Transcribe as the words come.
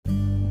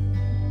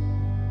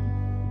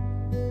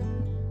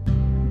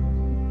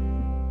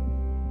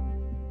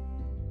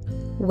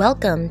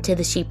Welcome to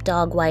the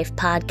Sheepdog Wife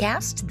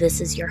podcast.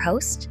 This is your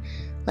host.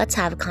 Let's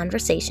have a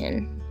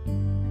conversation.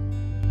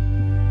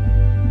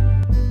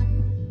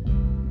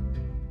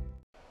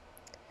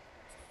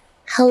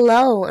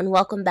 Hello and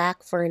welcome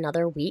back for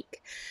another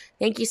week.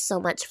 Thank you so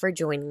much for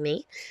joining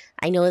me.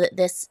 I know that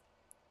this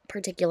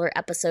particular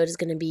episode is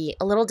going to be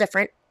a little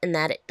different in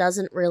that it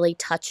doesn't really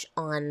touch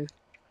on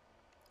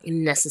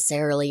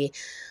necessarily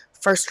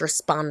first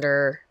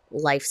responder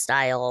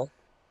lifestyle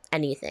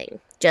anything.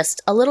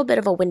 Just a little bit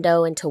of a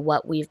window into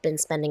what we've been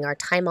spending our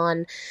time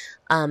on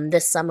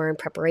this summer in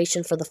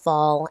preparation for the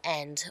fall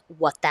and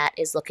what that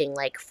is looking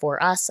like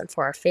for us and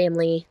for our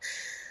family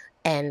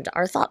and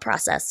our thought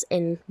process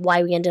and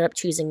why we ended up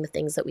choosing the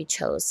things that we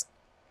chose.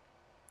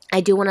 I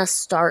do want to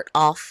start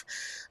off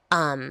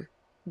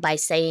by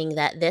saying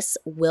that this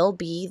will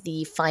be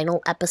the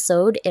final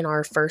episode in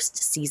our first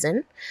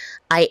season.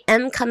 I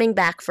am coming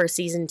back for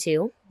season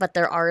 2, but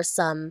there are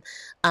some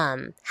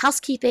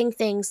housekeeping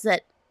things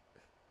that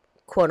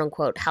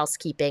quote-unquote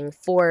housekeeping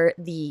for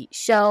the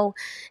show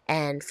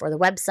and for the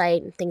website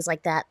and things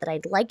like that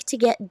I'd like to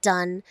get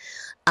done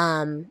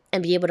and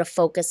be able to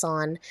focus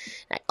on.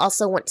 I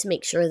also want to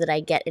make sure that I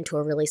get into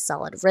a really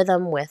solid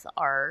rhythm with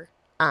our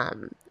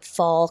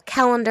fall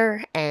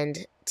calendar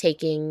and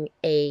taking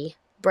a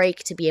break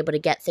to be able to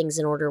get things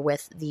in order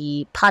with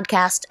the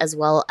podcast as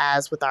well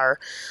as with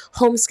our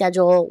home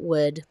schedule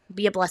would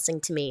be a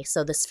blessing to me.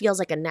 So this feels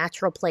like a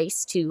natural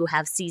place to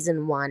have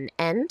season 1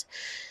 end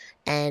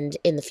and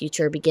in the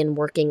future begin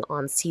working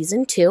on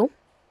season 2.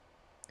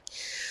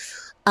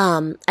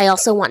 I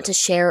also want to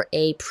share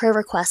a prayer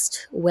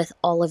request with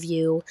all of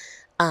you.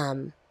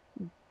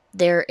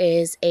 There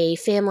is a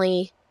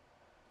family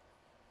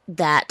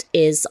that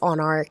is on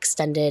our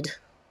extended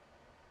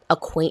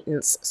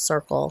acquaintance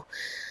circle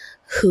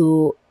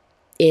who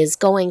is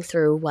going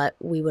through what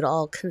we would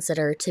all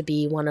consider to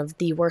be one of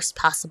the worst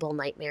possible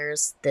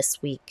nightmares this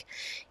week.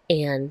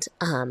 And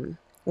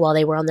while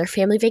they were on their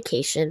family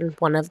vacation,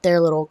 one of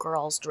their little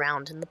girls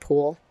drowned in the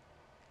pool.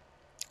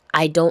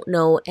 I don't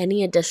know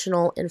any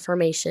additional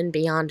information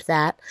beyond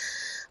that.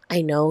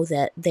 I know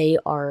that they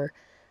are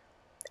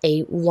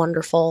a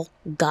wonderful,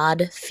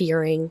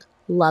 God-fearing,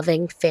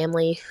 loving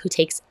family who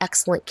takes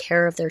excellent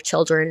care of their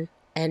children,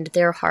 and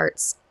their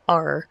hearts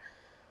are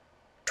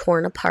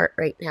torn apart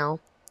right now.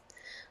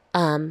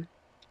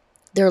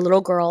 Their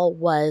little girl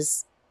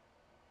was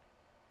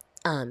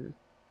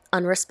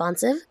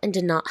unresponsive and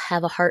did not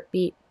have a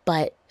heartbeat,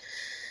 but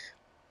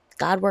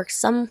God worked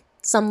some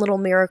little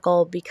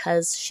miracle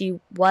because she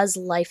was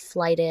life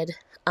flighted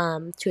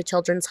to a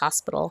children's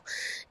hospital,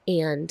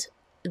 and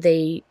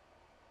they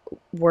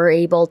were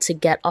able to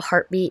get a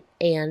heartbeat,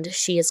 and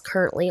she is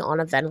currently on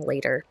a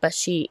ventilator, but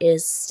she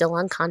is still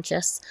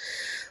unconscious.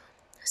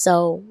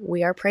 So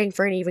we are praying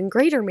for an even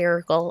greater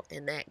miracle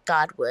and that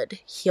God would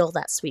heal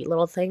that sweet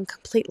little thing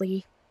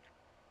completely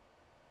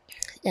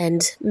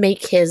and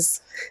make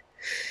his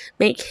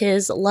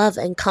love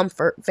and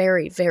comfort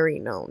very, very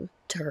known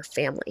to her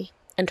family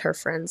and her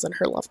friends and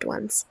her loved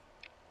ones.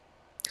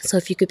 So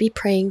if you could be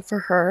praying for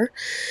her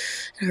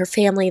and her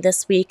family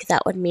this week,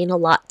 that would mean a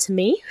lot to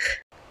me.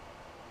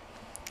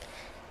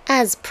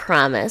 As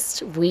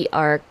promised,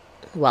 I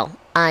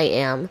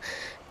am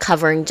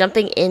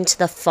jumping into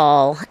the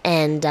fall,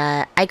 and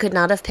I could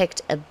not have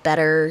picked a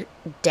better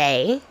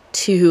day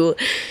to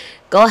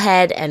go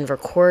ahead and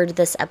record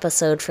this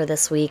episode for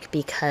this week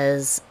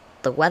because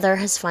the weather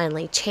has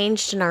finally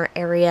changed in our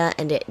area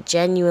and it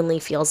genuinely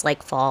feels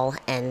like fall,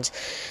 and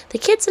the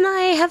kids and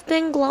I have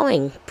been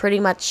glowing pretty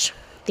much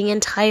the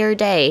entire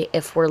day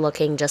if we're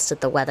looking just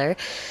at the weather.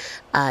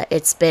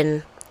 It's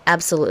been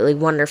absolutely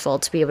wonderful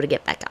to be able to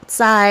get back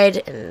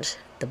outside and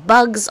the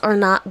bugs are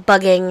not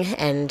bugging,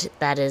 and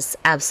that is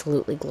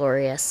absolutely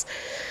glorious.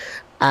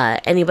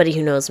 Anybody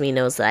who knows me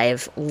knows that I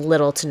have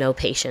little to no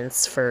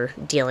patience for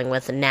dealing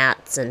with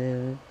gnats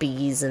and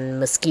bees and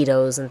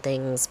mosquitoes and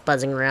things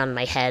buzzing around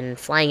my head and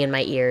flying in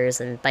my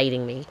ears and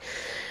biting me.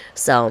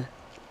 So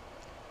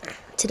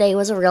today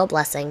was a real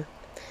blessing.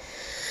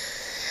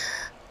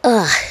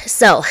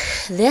 So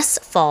this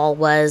fall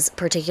was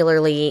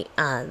particularly,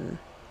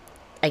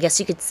 I guess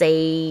you could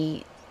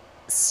say,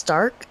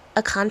 stark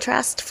a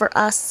contrast for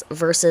us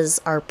versus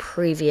our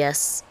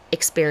previous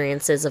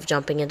experiences of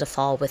jumping into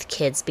fall with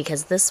kids,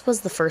 because this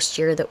was the first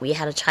year that we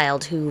had a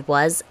child who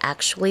was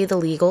actually the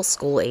legal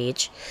school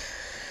age.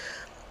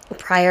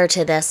 Prior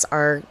to this,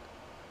 our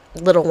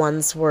little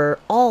ones were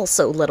all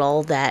so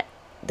little that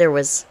there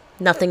was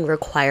nothing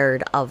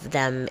required of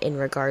them in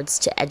regards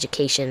to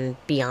education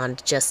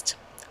beyond just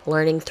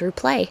learning through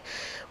play,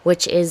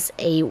 which is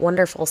a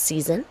wonderful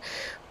season.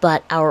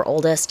 But our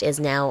oldest is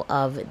now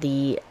of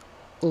the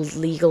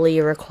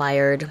legally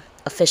required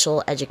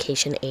official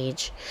education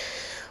age.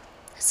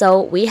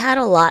 So we had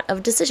a lot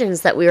of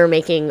decisions that we were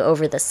making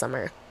over this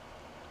summer.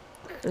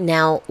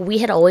 Now, we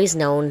had always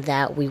known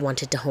that we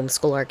wanted to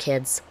homeschool our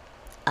kids.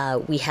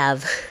 We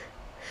have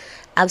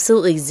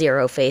absolutely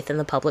zero faith in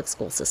the public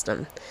school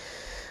system.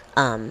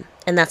 And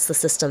that's the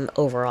system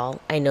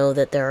overall. I know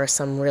that there are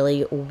some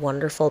really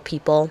wonderful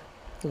people,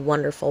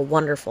 wonderful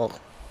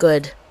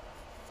good,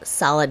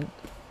 solid,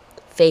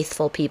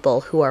 faithful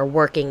people who are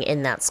working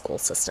in that school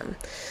system.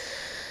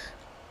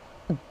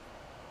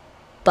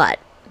 But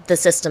the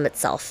system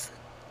itself,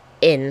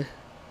 in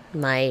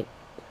my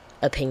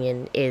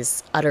opinion,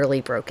 is utterly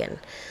broken.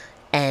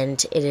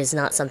 And it is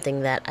not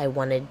something that I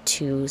wanted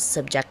to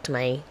subject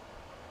my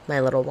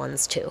little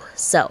ones to.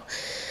 So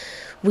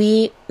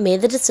we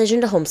made the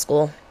decision to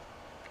homeschool.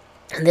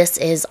 This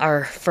is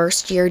our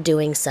first year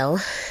doing so.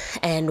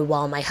 And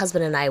while my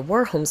husband and I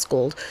were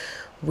homeschooled,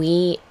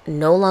 we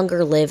no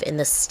longer live in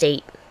the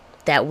state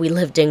that we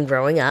lived in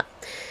growing up.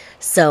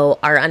 So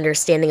our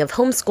understanding of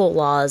homeschool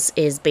laws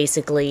is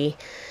basically,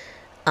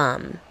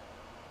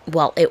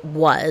 well, it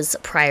was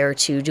prior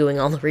to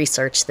doing all the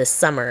research this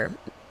summer.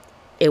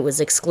 It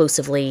was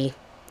exclusively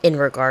in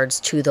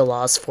regards to the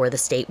laws for the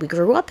state we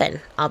grew up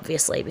in,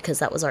 obviously, because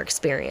that was our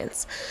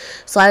experience.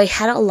 So I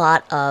had a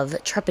lot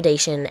of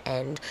trepidation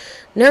and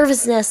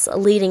nervousness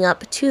leading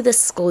up to this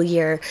school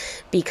year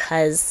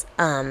because,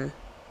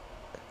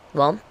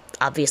 well,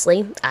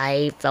 obviously,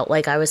 I felt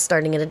like I was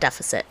starting at a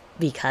deficit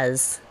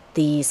because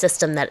the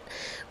system that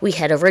we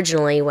had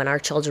originally, when our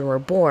children were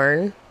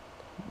born,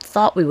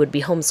 thought we would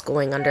be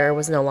homeschooling under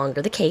was no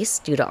longer the case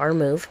due to our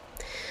move,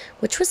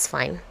 which was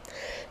fine.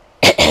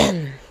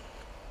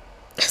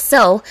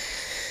 So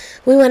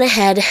we went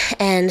ahead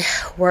and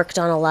worked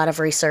on a lot of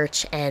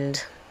research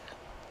and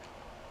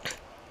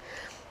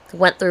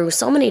went through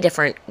so many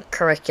different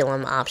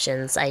curriculum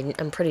options.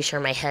 I'm pretty sure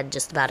my head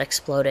just about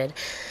exploded.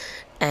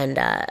 And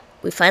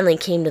we finally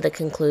came to the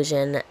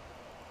conclusion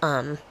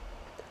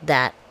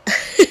that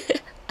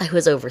I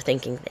was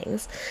overthinking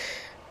things.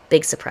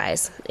 Big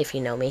surprise, if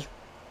you know me.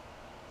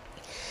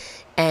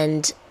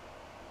 And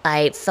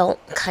I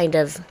felt kind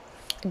of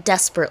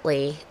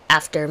desperately,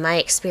 after my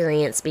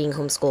experience being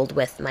homeschooled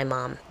with my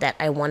mom, that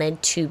I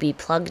wanted to be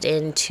plugged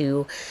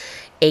into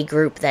a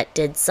group that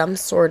did some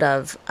sort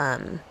of,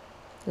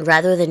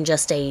 rather than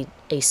just a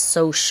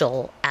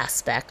social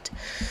aspect,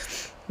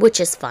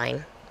 which is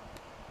fine.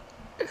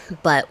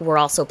 But we're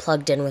also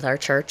plugged in with our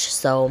church,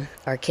 so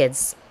our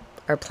kids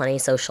are plenty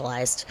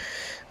socialized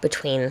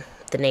between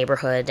the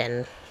neighborhood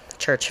and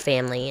church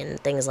family and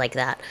things like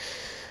that.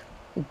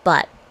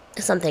 But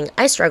something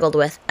I struggled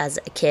with as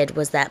a kid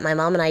was that my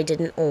mom and I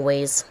didn't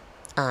always,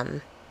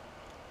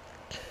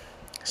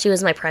 she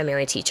was my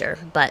primary teacher,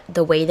 but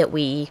the way that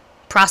we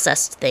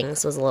processed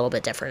things was a little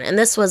bit different. And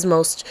this was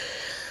most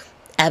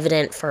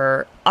evident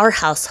for our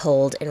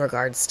household in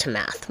regards to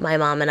math. My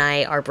mom and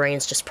I, our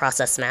brains just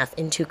process math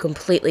in two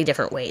completely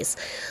different ways.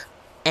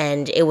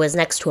 And it was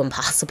next to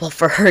impossible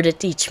for her to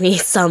teach me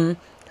some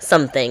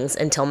things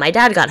until my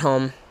dad got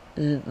home.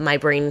 My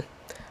brain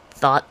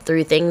thought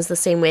through things the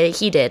same way that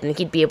he did, and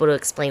he'd be able to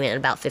explain it in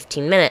about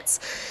 15 minutes,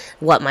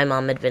 what my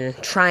mom had been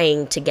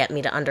trying to get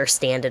me to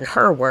understand in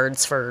her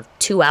words for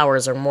 2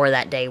 hours or more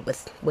that day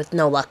with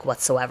no luck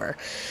whatsoever.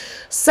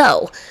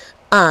 So,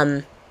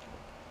 I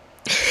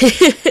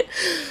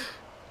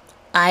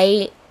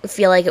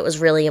feel like it was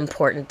really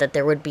important that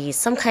there would be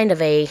some kind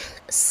of a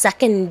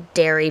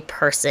secondary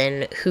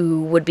person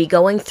who would be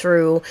going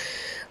through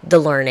the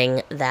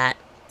learning that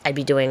I'd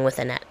be doing with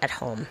Annette at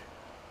home,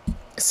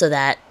 so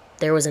that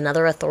there was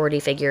another authority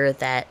figure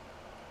that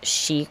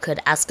she could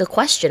ask a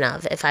question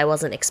of if I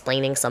wasn't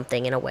explaining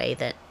something in a way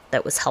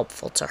that was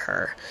helpful to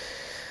her.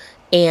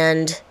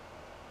 And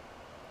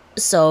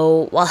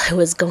so while I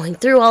was going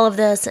through all of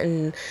this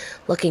and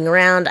looking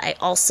around, I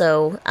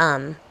also,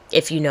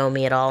 if you know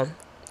me at all,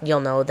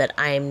 you'll know that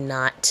I'm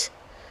not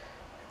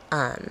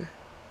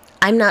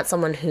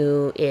someone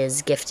who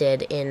is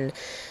gifted in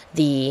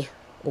the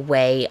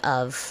way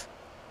of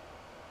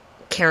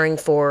caring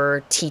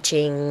for,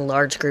 teaching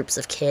large groups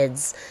of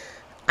kids.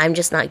 I'm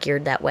just not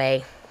geared that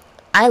way.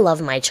 I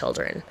love my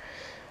children.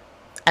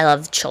 I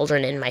love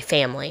children in my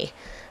family.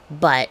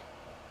 But,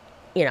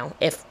 you know,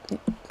 if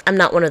I'm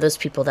not one of those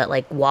people that,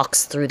 like,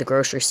 walks through the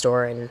grocery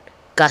store and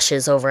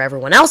gushes over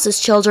everyone else's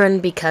children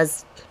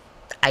because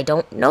I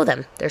don't know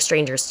them. They're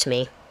strangers to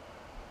me.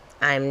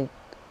 I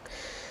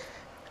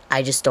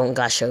just don't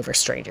gush over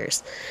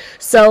strangers.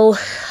 So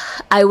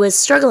I was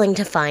struggling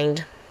to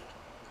find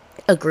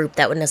a group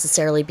that would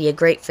necessarily be a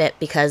great fit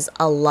because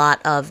a lot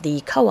of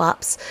the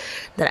co-ops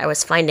that I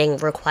was finding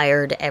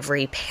required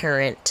every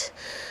parent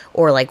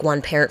or like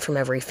one parent from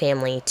every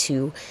family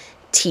to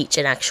teach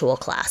an actual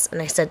class.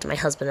 And I said to my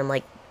husband, I'm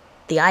like,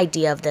 the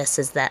idea of this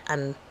is that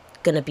I'm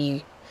going to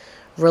be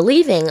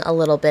relieving a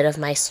little bit of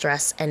my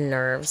stress and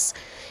nerves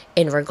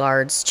in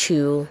regards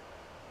to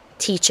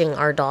teaching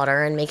our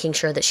daughter and making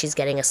sure that she's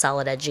getting a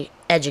solid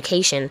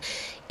education.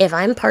 If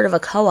I'm part of a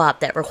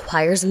co-op that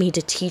requires me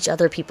to teach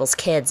other people's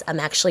kids, I'm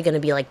actually going to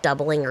be like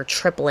doubling or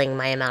tripling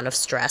my amount of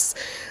stress.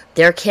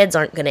 Their kids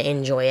aren't going to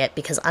enjoy it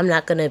because I'm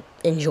not going to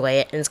enjoy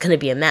it, and it's going to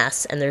be a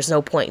mess, and there's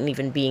no point in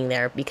even being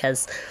there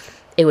because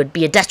it would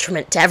be a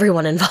detriment to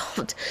everyone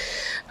involved.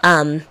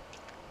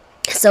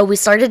 So we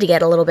started to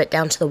get a little bit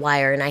down to the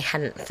wire, and I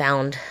hadn't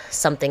found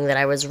something that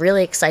I was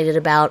really excited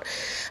about.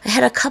 I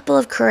had a couple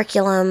of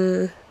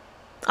curriculum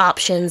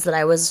options that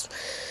I was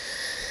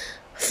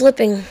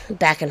flipping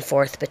back and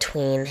forth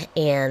between.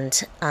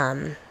 And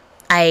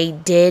I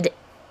did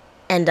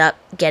end up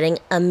getting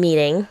a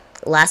meeting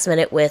last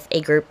minute with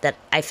a group that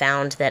I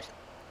found that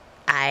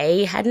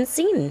I hadn't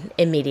seen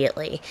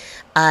immediately.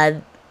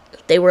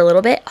 They were a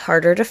little bit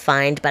harder to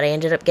find, but I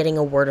ended up getting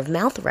a word of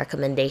mouth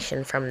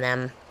recommendation from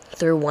them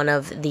through one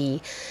of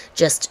the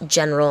just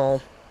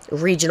general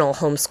regional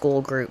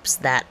homeschool groups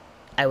that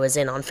I was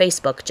in on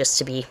Facebook, just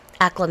to be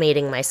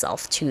acclimating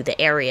myself to the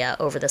area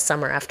over the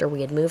summer after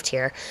we had moved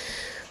here.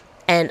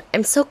 And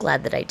I'm so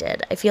glad that I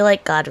did. I feel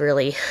like God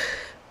really,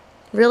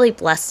 really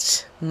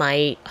blessed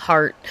my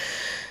heart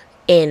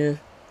in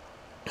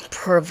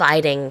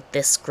providing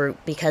this group,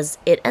 because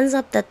it ends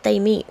up that they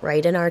meet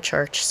right in our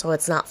church, so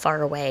it's not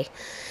far away.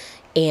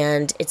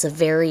 And it's a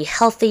very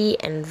healthy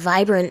and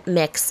vibrant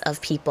mix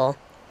of people.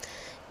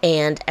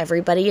 And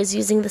everybody is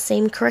using the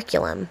same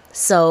curriculum.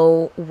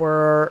 So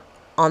we're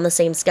on the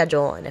same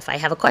schedule. And if I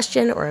have a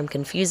question or I'm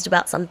confused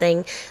about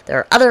something, there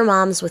are other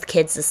moms with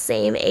kids the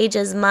same age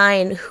as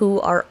mine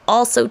who are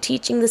also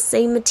teaching the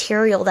same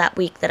material that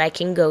week that I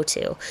can go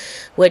to,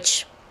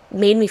 which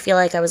made me feel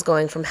like I was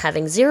going from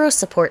having zero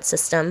support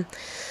system,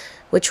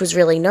 which was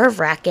really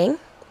nerve-wracking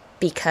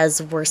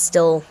because we're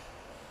still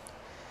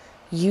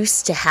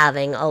used to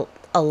having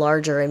a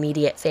larger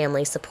immediate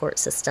family support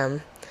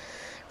system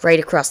right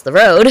across the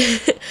road,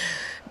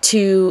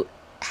 to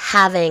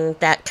having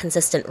that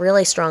consistent,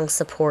 really strong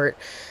support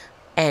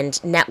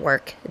and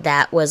network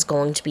that was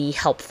going to be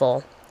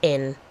helpful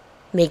in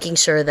making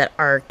sure that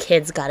our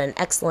kids got an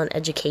excellent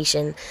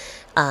education,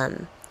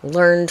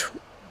 learned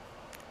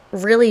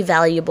really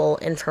valuable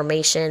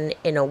information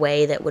in a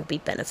way that would be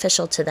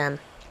beneficial to them.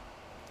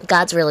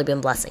 God's really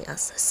been blessing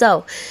us.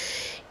 So,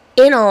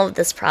 in all of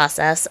this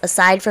process,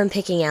 aside from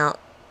picking out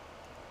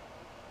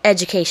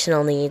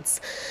educational needs,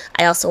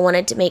 I also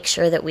wanted to make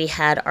sure that we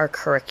had our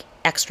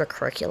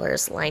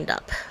extracurriculars lined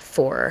up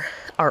for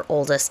our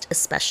oldest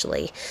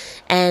especially.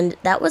 And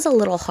that was a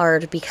little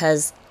hard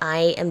because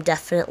I am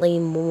definitely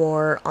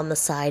more on the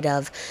side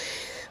of,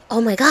 oh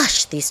my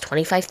gosh, these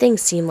 25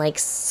 things seem like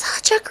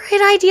such a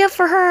great idea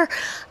for her.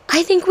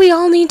 I think we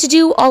all need to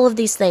do all of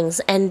these things.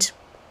 And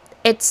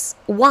it's,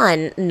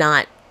 one,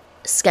 not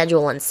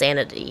schedule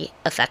insanity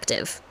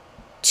effective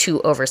to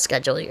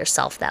overschedule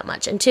yourself that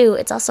much. And two,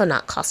 it's also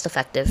not cost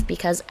effective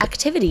because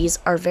activities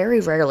are very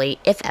rarely,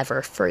 if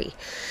ever, free.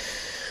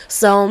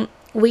 So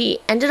we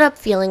ended up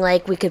feeling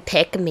like we could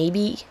pick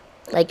maybe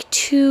like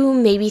 2,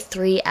 maybe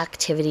 3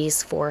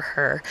 activities for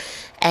her.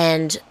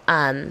 And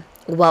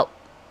what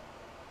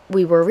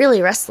we were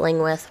really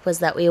wrestling with was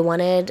that we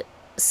wanted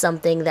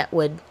something that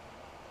would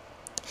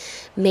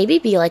maybe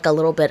be like a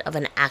little bit of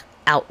an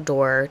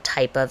outdoor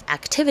type of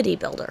activity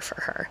builder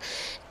for her.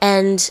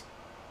 And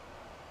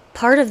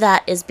part of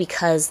that is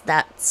because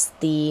that's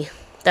the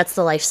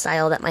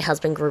lifestyle that my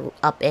husband grew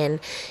up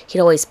in. He'd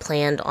always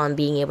planned on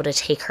being able to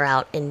take her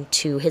out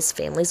into his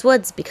family's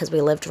woods because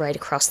we lived right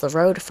across the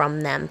road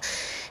from them.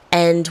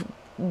 And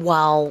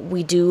while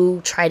we do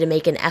try to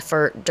make an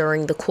effort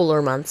during the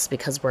cooler months,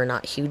 because we're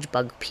not huge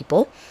bug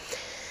people,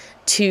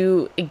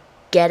 to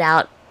get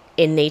out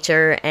in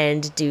nature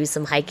and do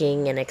some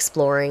hiking and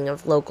exploring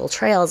of local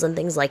trails and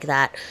things like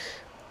that,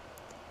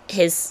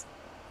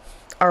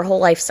 our whole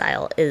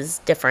lifestyle is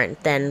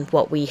different than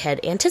what we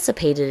had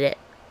anticipated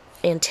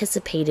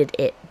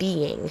it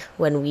being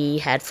when we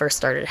had first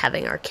started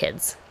having our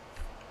kids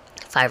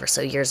 5 or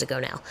so years ago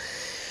now.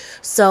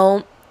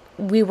 So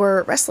we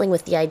were wrestling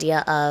with the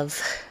idea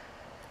of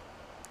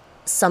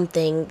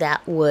something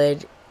that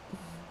would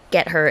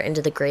get her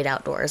into the great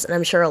outdoors. And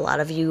I'm sure a lot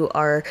of you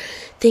are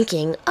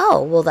thinking,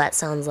 oh, well, that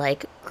sounds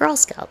like Girl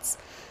Scouts.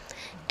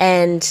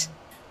 And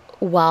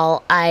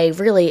while I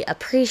really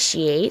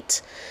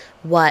appreciate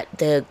what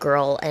the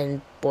Girl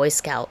and Boy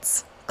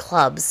Scouts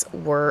clubs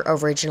were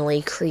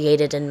originally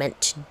created and meant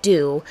to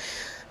do,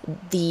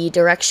 the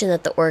direction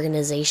that the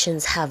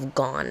organizations have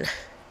gone,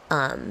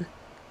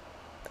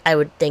 I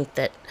would think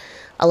that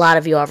a lot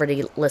of you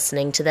already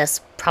listening to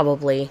this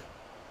probably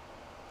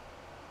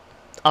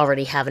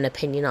already have an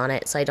opinion on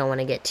it, so I don't want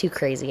to get too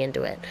crazy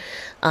into it.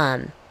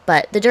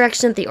 But the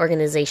direction that the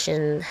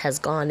organization has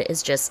gone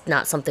is just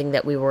not something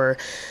that we were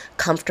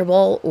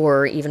comfortable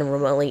or even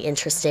remotely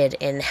interested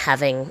in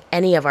having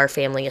any of our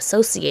family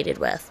associated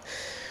with.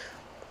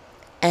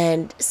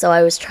 And so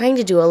I was trying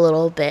to do a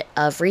little bit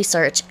of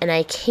research, and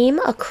I came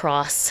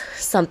across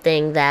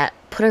something that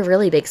put a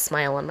really big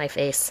smile on my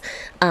face.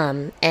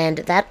 And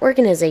that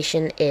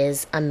organization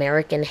is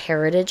American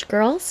Heritage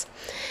Girls.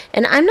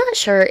 And I'm not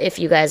sure if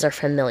you guys are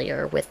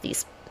familiar with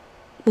these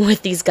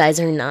guys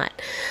or not.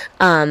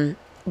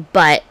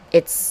 But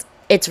it's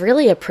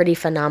really a pretty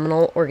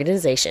phenomenal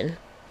organization.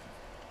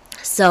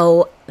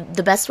 So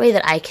the best way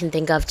that I can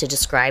think of to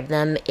describe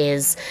them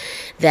is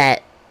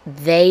that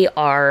they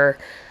are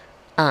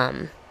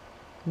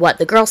what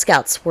the Girl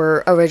Scouts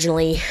were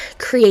originally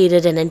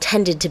created and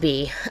intended to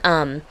be,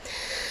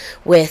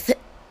 with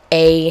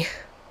a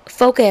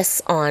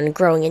focus on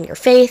growing in your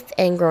faith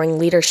and growing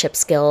leadership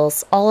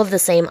skills, all of the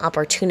same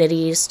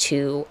opportunities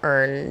to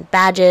earn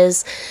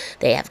badges.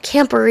 They have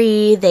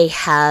camporee, they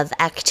have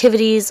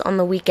activities on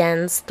the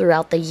weekends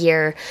throughout the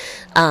year,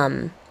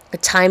 a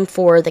time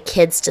for the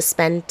kids to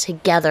spend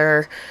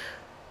together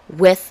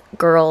with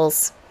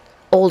girls,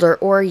 older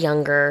or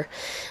younger.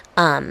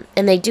 And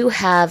they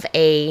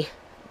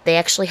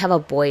actually have a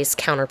boys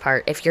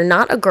counterpart. If you're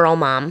not a girl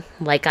mom,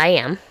 like I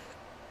am,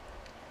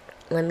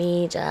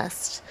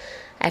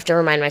 I have to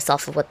remind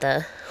myself of what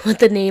the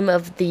name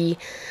of the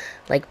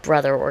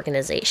brother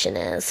organization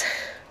is.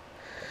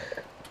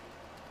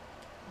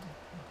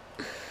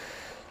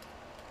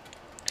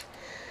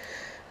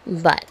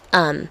 But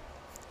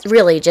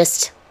really,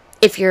 just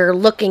if you're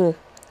looking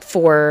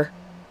for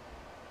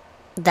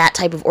that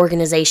type of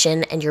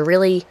organization and you're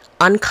really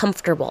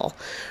uncomfortable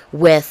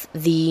with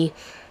the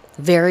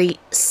very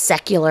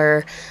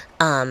secular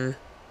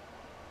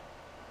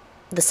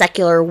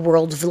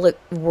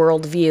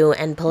worldview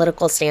and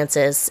political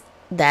stances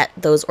that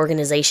those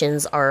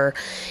organizations are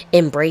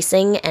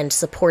embracing and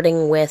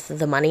supporting with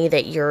the money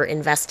that you're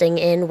investing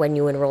in when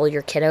you enroll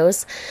your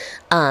kiddos,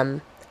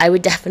 I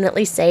would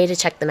definitely say to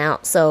check them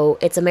out. So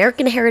it's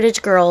American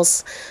Heritage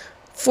Girls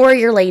for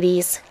your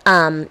ladies,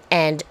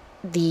 and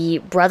the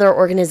brother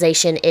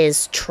organization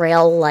is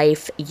Trail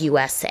Life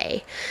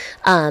USA.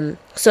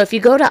 So if you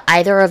go to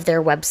either of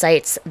their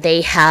websites,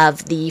 they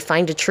have the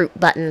Find a Troop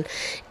button,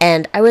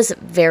 and I was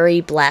very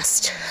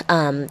blessed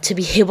to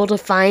be able to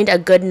find a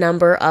good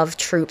number of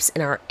troops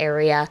in our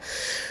area.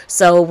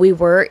 So we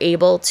were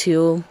able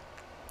to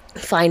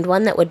find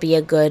one that would be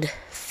a good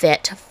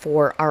fit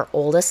for our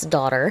oldest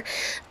daughter.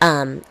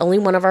 Only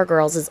one of our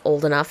girls is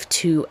old enough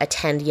to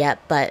attend yet,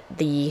 but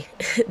the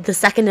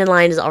second in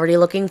line is already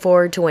looking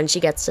forward to when she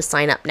gets to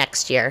sign up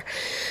next year.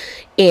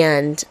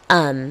 And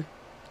so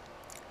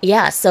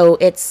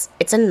it's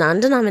a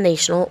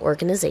non-denominational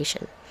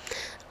organization,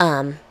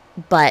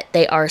 but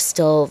they are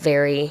still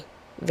very,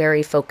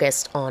 very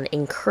focused on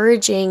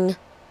encouraging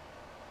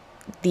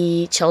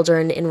the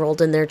children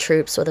enrolled in their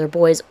troops, whether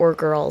boys or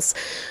girls,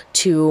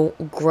 to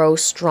grow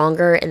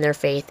stronger in their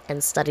faith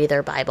and study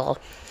their Bible,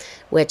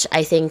 which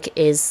I think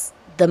is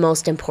the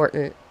most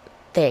important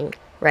thing,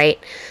 right?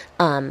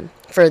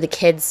 For the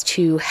kids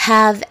to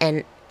have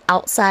an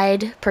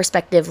outside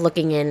perspective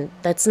looking in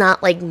that's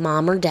not like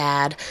mom or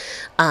dad,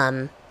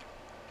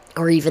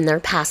 or even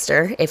their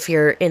pastor, if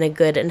you're in a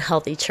good and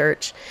healthy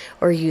church,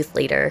 or youth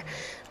leader,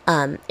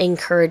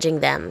 encouraging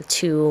them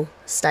to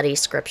study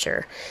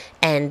scripture,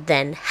 and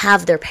then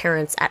have their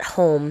parents at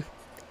home,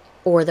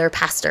 or their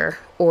pastor,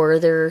 or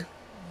their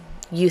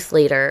youth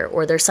leader,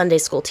 or their Sunday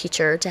school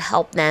teacher to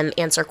help them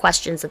answer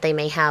questions that they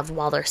may have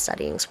while they're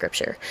studying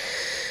scripture.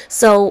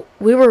 So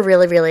we were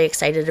really, really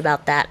excited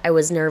about that. I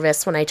was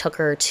nervous when I took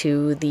her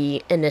to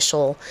the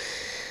initial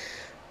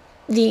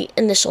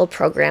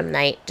program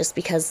night, just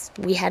because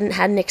we hadn't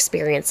had an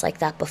experience like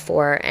that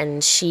before,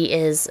 and she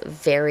is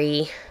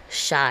very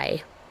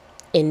shy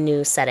in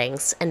new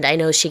settings, and I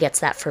know she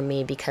gets that from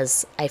me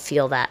because I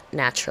feel that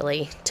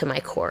naturally to my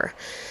core.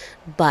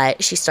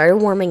 But she started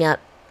warming up.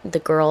 The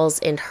girls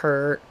in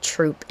her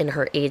troop, in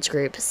her age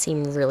group,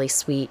 seem really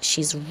sweet.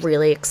 She's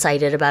really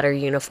excited about her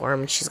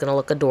uniform. She's going to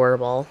look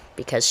adorable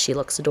because she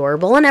looks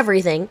adorable and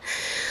everything.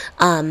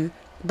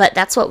 But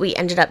that's what we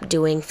ended up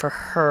doing for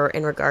her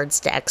in regards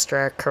to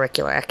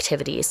extracurricular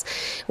activities.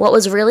 What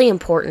was really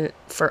important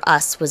for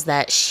us was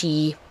that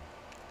she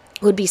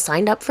would be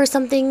signed up for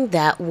something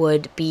that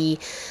would be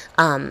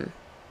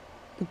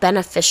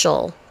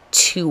beneficial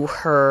to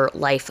her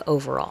life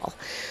overall.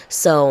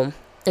 So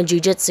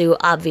jiu-jitsu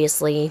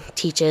obviously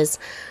teaches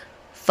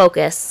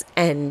focus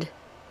and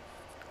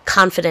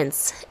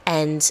confidence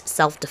and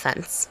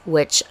self-defense,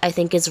 which I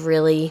think is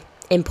really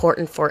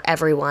important for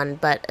everyone,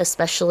 but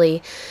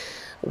especially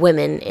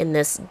women in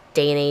this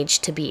day and age,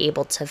 to be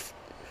able to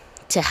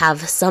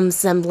have some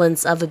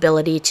semblance of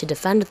ability to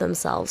defend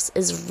themselves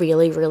is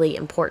really, really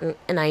important.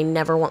 And I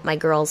never want my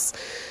girls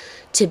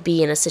to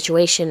be in a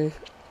situation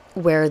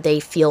where they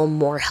feel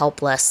more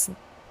helpless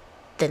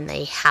than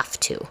they have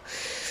to.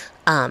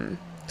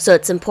 So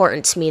it's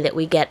important to me that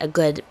we get a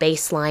good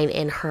baseline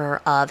in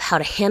her of how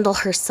to handle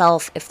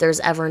herself if there's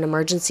ever an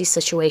emergency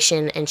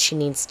situation and she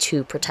needs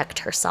to protect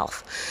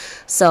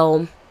herself.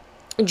 So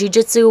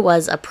jiu-jitsu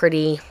was a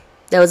pretty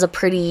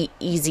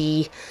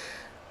easy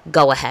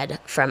go ahead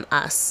from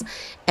us.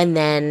 And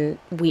then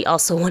we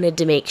also wanted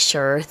to make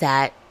sure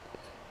that,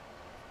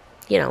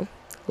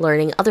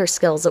 learning other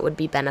skills that would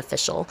be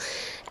beneficial.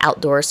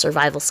 Outdoor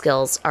survival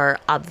skills are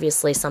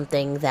obviously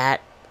something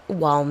that,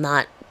 while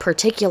not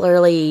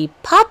particularly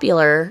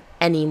popular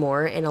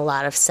anymore in a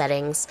lot of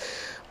settings,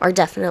 are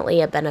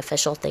definitely a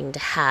beneficial thing to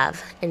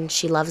have. And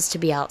she loves to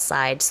be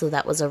outside, so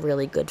that was a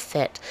really good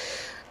fit.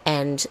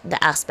 And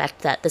the aspect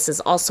that this is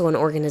also an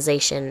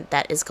organization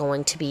that is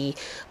going to be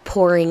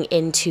pouring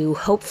into,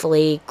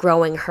 hopefully,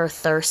 growing her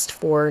thirst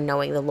for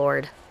knowing the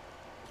Lord.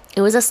 It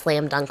was a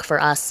slam dunk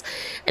for us,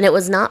 and it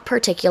was not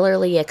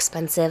particularly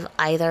expensive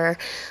either.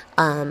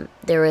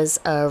 There was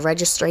a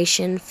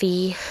registration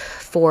fee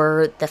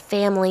for the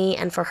family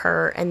and for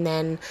her. And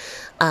then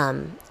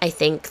I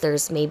think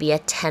there's maybe a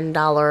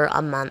 $10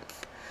 a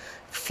month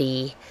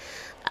fee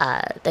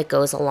that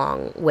goes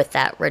along with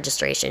that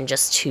registration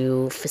just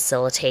to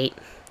facilitate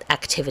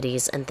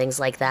activities and things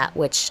like that,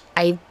 which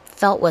I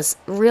felt was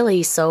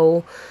really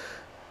so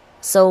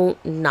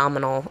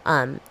nominal,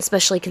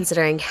 especially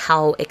considering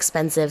how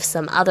expensive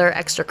some other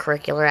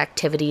extracurricular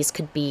activities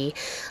could be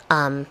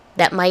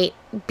that might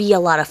be a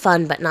lot of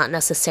fun but not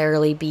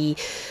necessarily be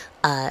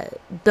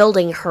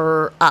building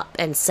her up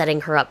and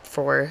setting her up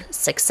for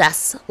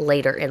success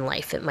later in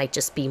life. It might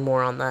just be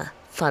more on the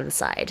fun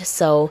side.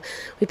 So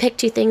we picked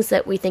two things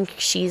that we think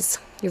she's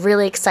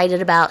really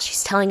excited about.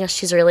 She's telling us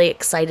she's really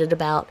excited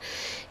about.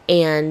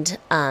 And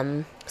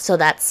so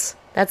that's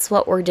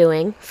what we're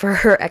doing for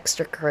her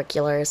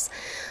extracurriculars.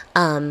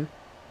 I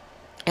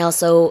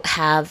also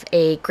have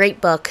a great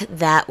book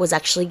that was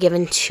actually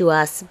given to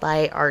us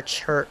by our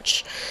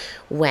church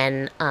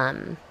when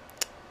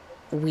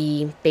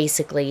we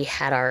basically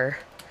had our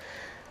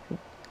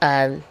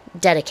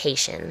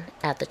dedication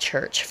at the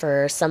church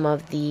for some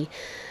of the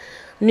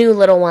new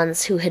little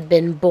ones who had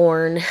been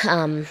born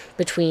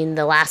between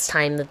the last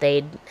time that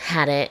they'd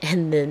had it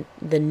and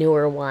the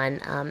newer one.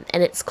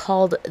 And it's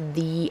called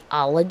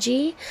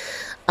Theology,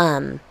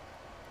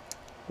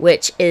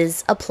 which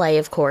is a play,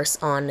 of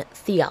course, on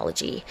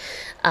theology.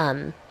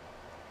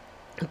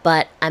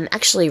 But I'm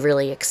actually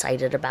really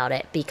excited about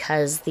it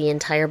because the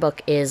entire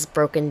book is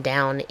broken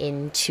down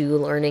into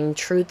learning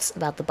truths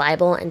about the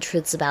Bible and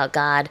truths about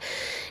God.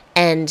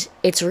 And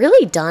it's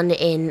really done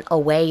in a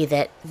way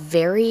that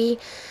very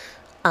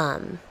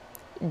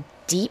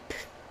deep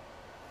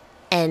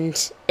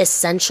and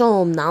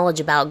essential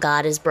knowledge about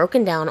God is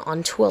broken down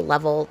onto a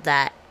level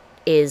that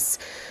is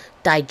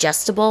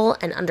digestible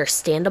and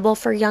understandable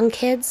for young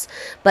kids.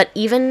 But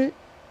even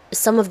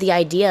some of the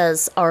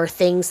ideas are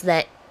things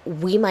that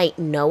we might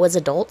know as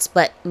adults,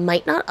 but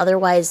might not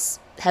otherwise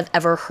have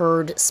ever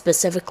heard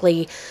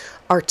specifically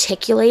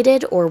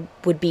articulated or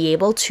would be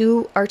able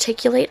to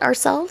articulate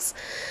ourselves.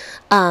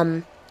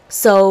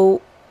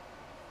 So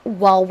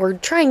while we're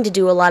trying to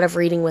do a lot of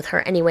reading with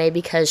her anyway,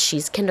 because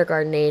she's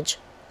kindergarten age,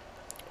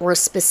 we're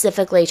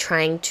specifically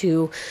trying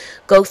to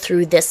go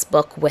through this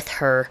book with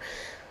her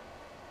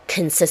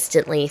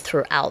consistently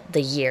throughout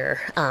the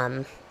year.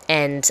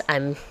 And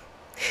I'm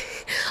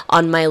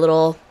on my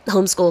little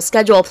homeschool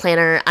schedule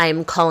planner,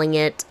 I'm calling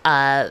it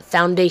a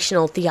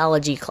foundational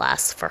theology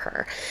class for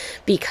her,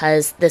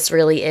 because this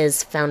really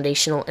is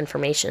foundational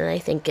information and I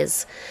think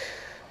is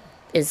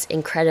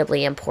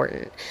incredibly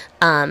important.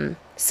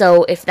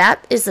 So if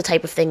that is the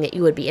type of thing that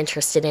you would be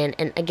interested in,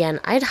 and again,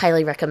 I'd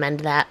highly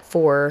recommend that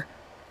for,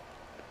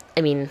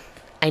 I mean,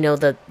 I know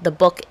the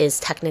book is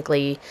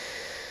technically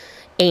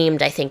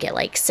aimed, I think, at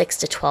like 6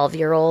 to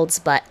 12-year-olds,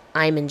 but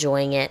I'm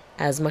enjoying it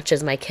as much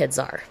as my kids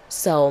are.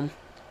 So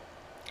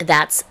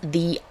that's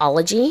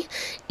Theology,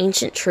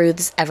 Ancient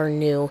Truths Ever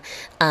New,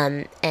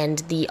 and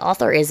the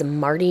author is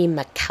Marty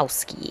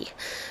Makowski.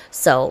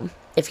 So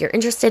if you're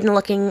interested in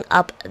looking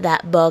up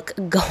that book,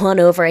 go on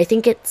over. I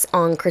think it's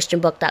on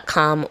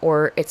christianbook.com,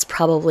 or it's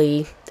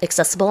probably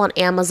accessible on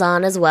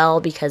Amazon as well,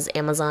 because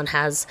Amazon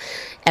has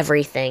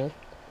everything.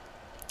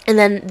 And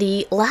then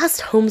the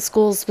last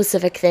homeschool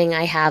specific thing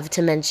I have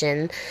to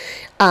mention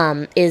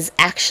is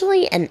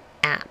actually an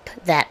app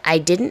that I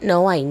didn't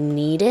know I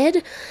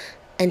needed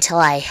until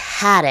I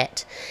had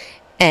it.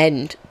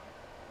 And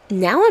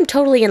now I'm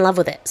totally in love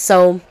with it.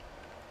 So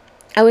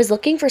I was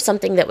looking for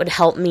something that would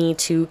help me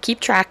to keep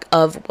track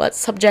of what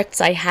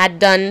subjects I had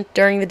done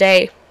during the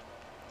day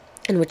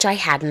and which I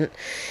hadn't,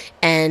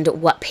 and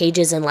what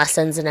pages and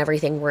lessons and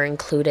everything were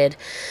included,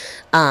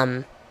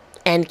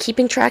 and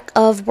keeping track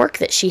of work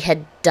that she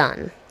had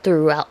done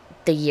throughout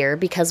the year,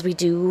 because we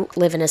do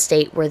live in a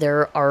state where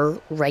there are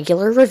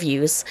regular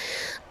reviews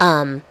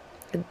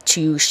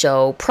to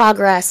show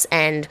progress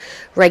and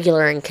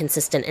regular and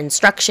consistent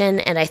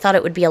instruction, and I thought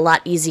it would be a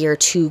lot easier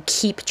to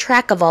keep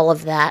track of all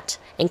of that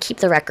and keep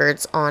the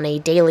records on a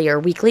daily or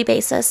weekly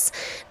basis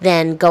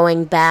than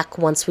going back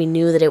once we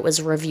knew that it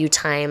was review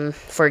time,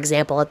 for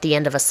example, at the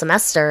end of a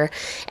semester,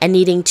 and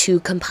needing to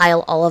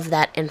compile all of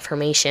that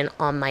information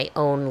on my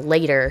own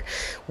later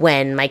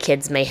when my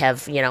kids may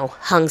have,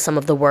 hung some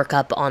of the work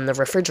up on the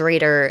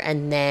refrigerator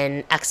and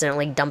then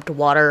accidentally dumped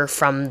water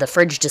from the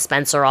fridge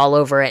dispenser all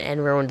over it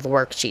and ruined the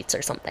worksheets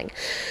or something.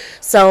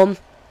 So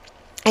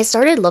I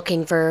started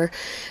looking for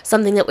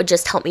something that would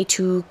just help me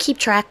to keep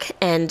track,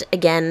 and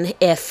again,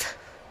 if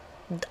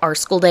our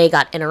school day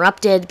got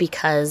interrupted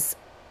because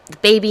the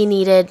baby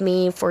needed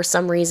me for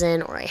some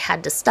reason, or I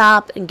had to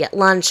stop and get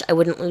lunch, I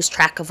wouldn't lose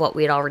track of what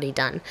we had already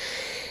done.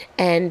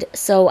 And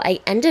so I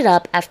ended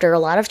up, after a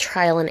lot of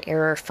trial and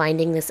error,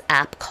 finding this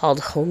app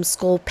called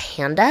Homeschool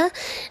Panda.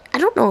 I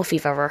don't know if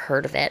you've ever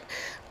heard of it,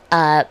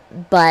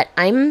 but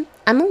I'm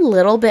a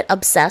little bit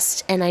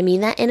obsessed, and I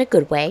mean that in a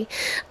good way.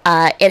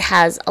 It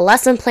has a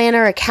lesson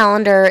planner, a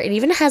calendar, it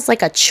even has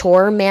like a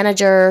chore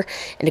manager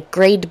and a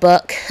grade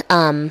book.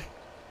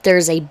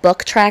 There's a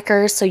book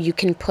tracker, so you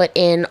can put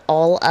in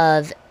all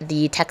of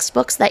the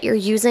textbooks that you're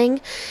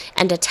using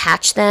and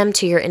attach them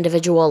to your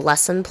individual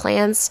lesson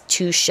plans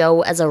to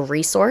show as a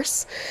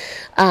resource.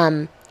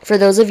 For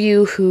those of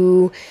you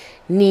who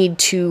need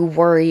to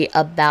worry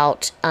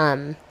about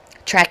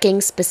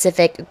tracking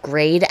specific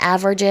grade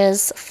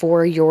averages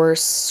for your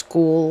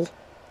school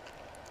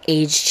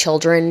age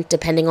children,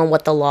 depending on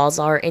what the laws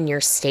are in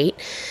your state,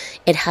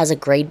 it has a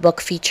gradebook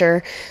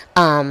feature.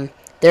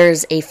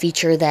 There's a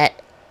feature that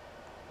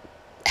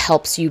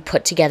helps you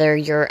put together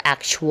your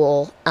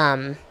actual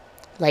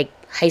like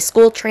high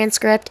school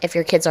transcript if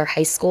your kids are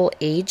high school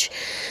age.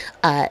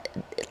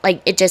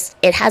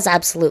 It has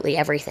absolutely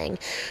everything.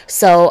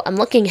 So I'm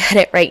looking at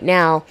it right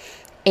now,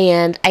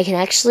 and I can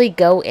actually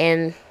go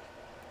in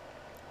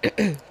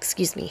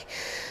excuse me,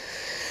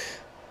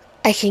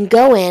 I can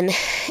go in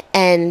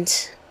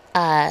and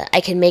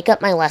I can make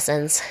up my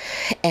lessons,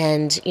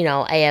 and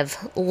I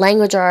have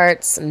language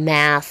arts,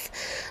 math,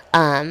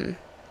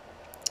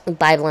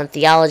 Bible and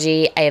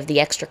theology. I have the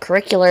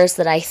extracurriculars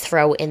that I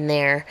throw in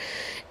there,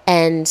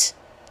 and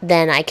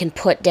then I can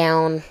put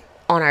down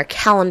on our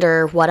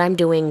calendar what I'm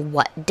doing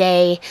what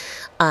day.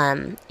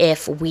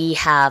 If we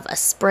have a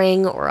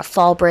spring or a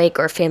fall break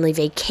or family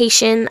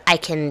vacation, I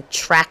can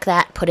track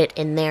that, put it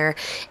in there,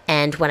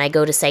 and when I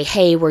go to say,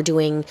 hey, we're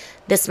doing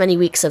this many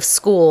weeks of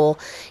school,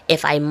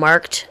 if I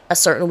marked a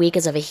certain week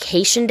as a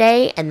vacation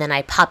day and then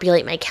I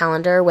populate my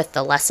calendar with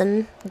the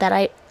lesson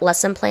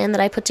plan that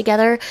I put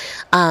together,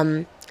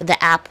 the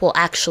app will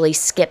actually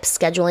skip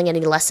scheduling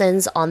any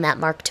lessons on that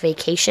marked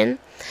vacation.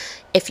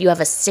 If you have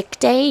a sick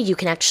day, you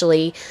can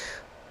actually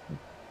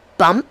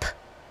bump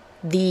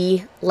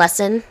the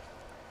lesson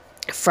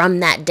from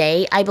that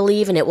day, I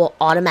believe, and it will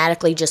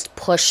automatically just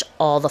push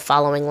all the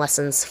following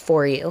lessons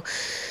for you.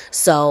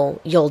 So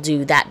you'll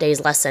do that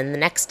day's lesson the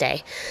next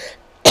day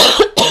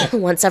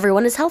once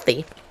everyone is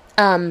healthy.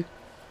 And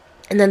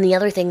then the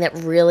other thing that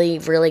really,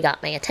 really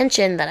got my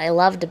attention that I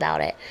loved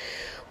about it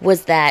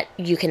was that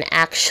you can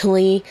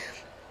actually,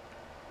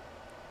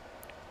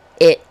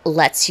 it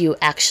lets you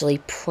actually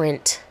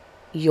print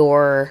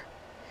your,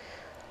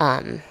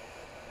 it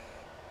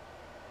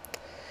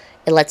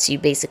lets you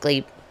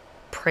basically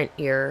print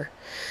your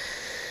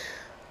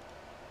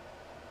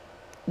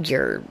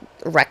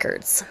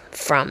records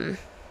from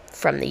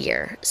the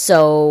year.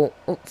 So,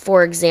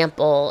 for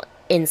example,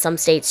 in some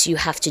states you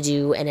have to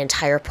do an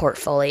entire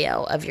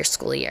portfolio of your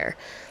school year.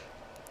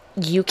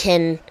 You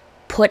can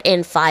put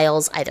in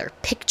files, either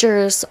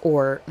pictures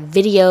or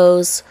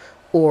videos,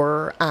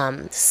 or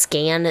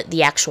scan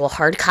the actual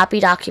hard copy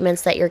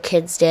documents that your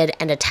kids did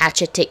and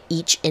attach it to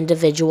each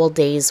individual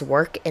day's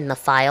work in the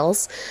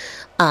files.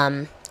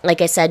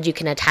 Like I said, you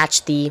can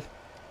attach the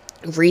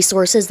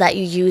resources that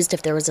you used.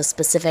 If there was a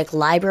specific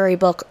library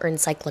book or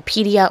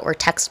encyclopedia or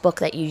textbook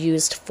that you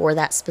used for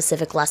that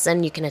specific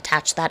lesson, you can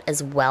attach that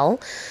as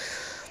well.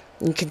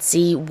 You can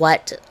see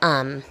what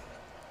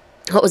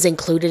was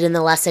included in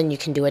the lesson. You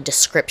can do a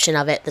description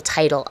of it, the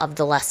title of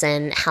the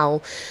lesson,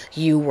 how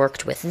you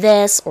worked with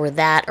this or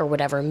that or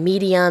whatever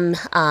medium,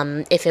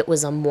 if it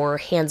was a more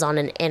hands-on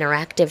and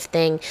interactive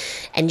thing,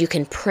 and you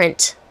can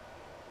print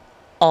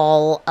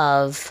all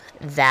of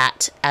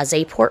that as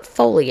a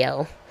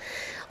portfolio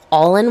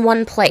all in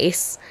one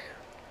place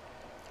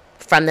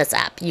from this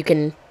app. You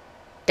can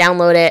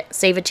download it,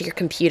 save it to your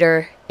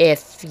computer.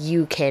 If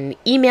you can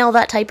email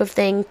that type of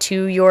thing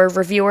to your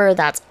reviewer,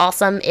 that's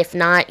awesome. If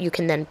not, you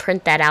can then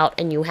print that out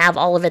and you have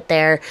all of it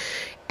there,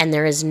 and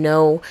there is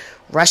no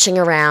rushing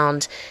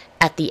around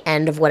at the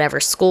end of whatever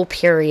school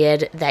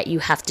period that you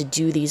have to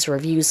do these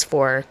reviews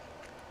for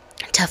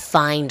to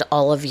find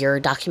all of your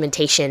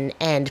documentation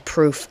and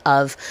proof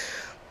of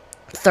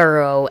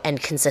thorough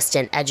and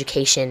consistent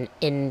education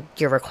in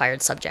your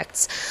required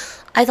subjects.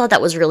 I thought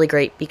that was really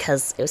great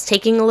because it was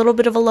taking a little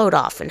bit of a load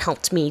off and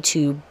helped me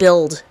to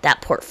build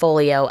that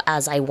portfolio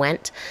as I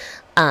went.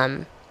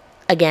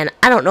 Again,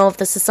 I don't know if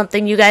this is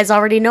something you guys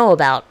already know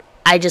about.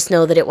 I just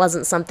know that it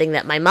wasn't something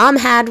that my mom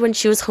had when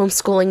she was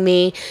homeschooling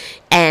me,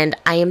 and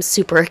I am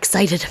super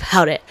excited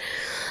about it.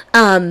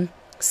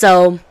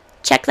 So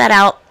check that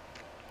out.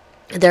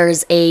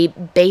 There's a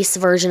base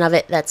version of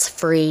it that's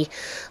free.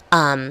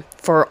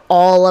 For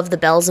all of the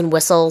bells and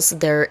whistles,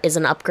 there is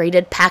an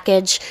upgraded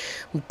package,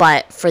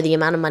 but for the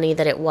amount of money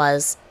that it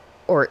was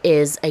or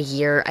is a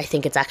year, I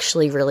think it's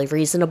actually really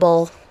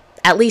reasonable,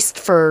 at least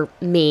for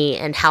me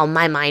and how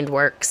my mind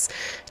works,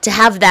 to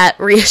have that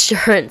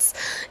reassurance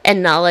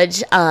and knowledge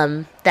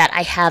that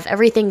I have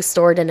everything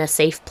stored in a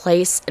safe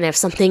place, and if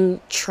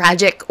something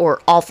tragic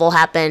or awful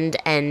happened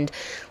and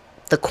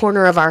the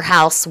corner of our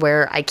house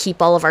where I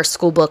keep all of our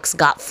school books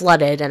got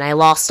flooded and I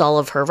lost all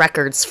of her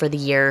records for the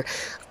year,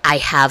 I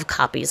have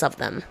copies of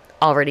them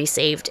already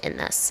saved in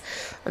this,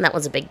 and that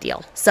was a big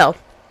deal. So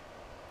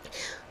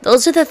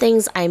those are the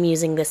things I'm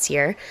using this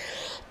year.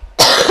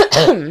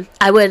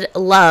 I would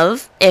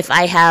love, if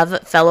I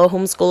have fellow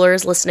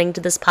homeschoolers listening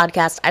to this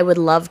podcast, I would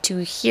love to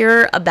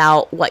hear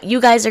about what you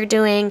guys are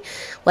doing,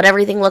 what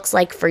everything looks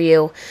like for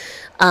you.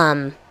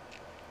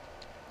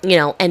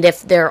 And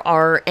if there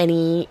are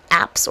any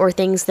apps or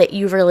things that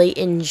you really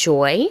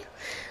enjoy,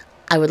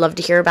 I would love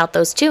to hear about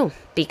those too,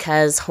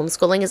 because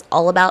homeschooling is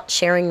all about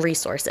sharing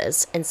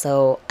resources. And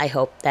so I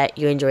hope that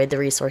you enjoyed the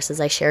resources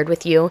I shared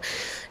with you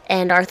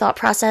and our thought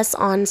process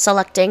on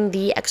selecting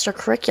the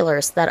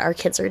extracurriculars that our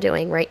kids are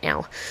doing right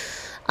now.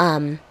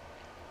 And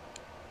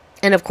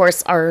of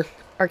course, our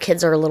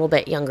kids are a little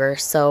bit younger,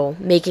 so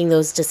making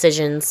those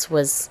decisions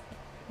was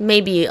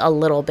maybe a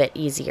little bit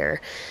easier.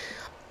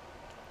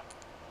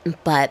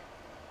 But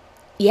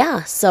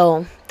yeah,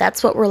 so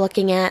that's what we're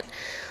looking at.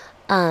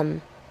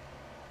 I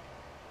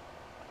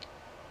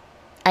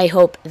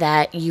hope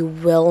that you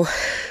will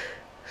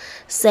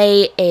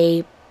say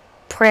a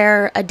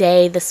prayer a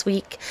day this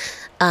week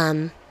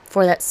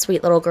for that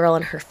sweet little girl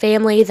and her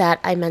family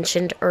that I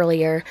mentioned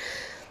earlier.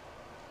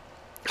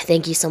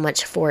 Thank you so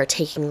much for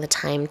taking the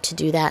time to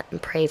do that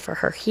and pray for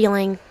her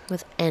healing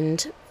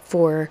and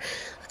for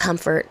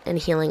comfort and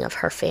healing of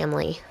her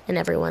family and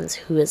everyone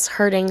who is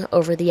hurting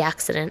over the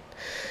accident.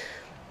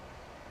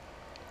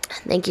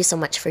 Thank you so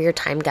much for your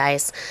time,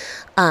 guys.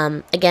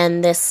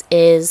 Again, this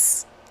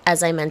is,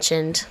 as I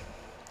mentioned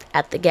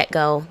at the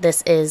get-go,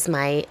 this is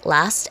my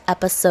last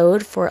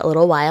episode for a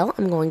little while.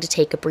 I'm going to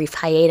take a brief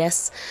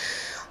hiatus.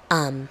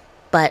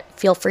 But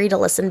feel free to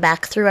listen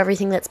back through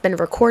everything that's been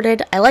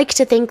recorded. I like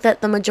to think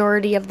that the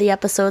majority of the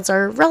episodes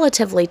are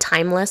relatively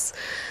timeless.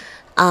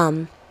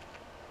 And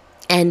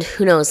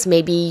who knows,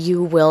 maybe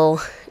you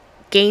will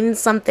gain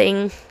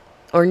something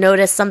or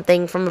notice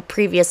something from a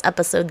previous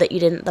episode that you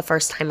didn't the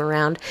first time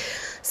around.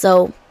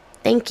 So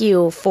thank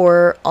you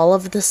for all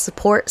of the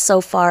support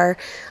so far.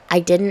 I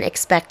didn't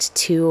expect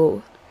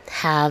to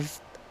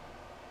have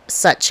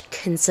such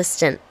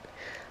consistent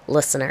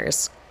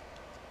listeners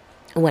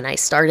when I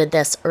started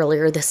this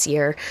earlier this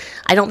year.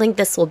 I don't think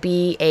this will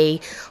be a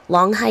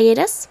long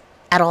hiatus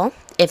at all,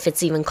 if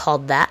it's even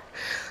called that.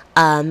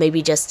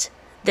 Maybe just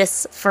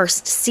this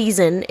first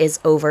season is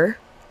over,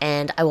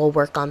 and I will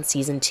work on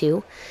season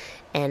 2,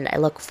 and I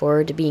look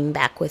forward to being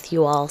back with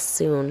you all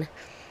soon.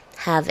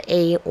 Have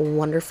a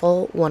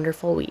wonderful,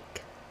 wonderful week.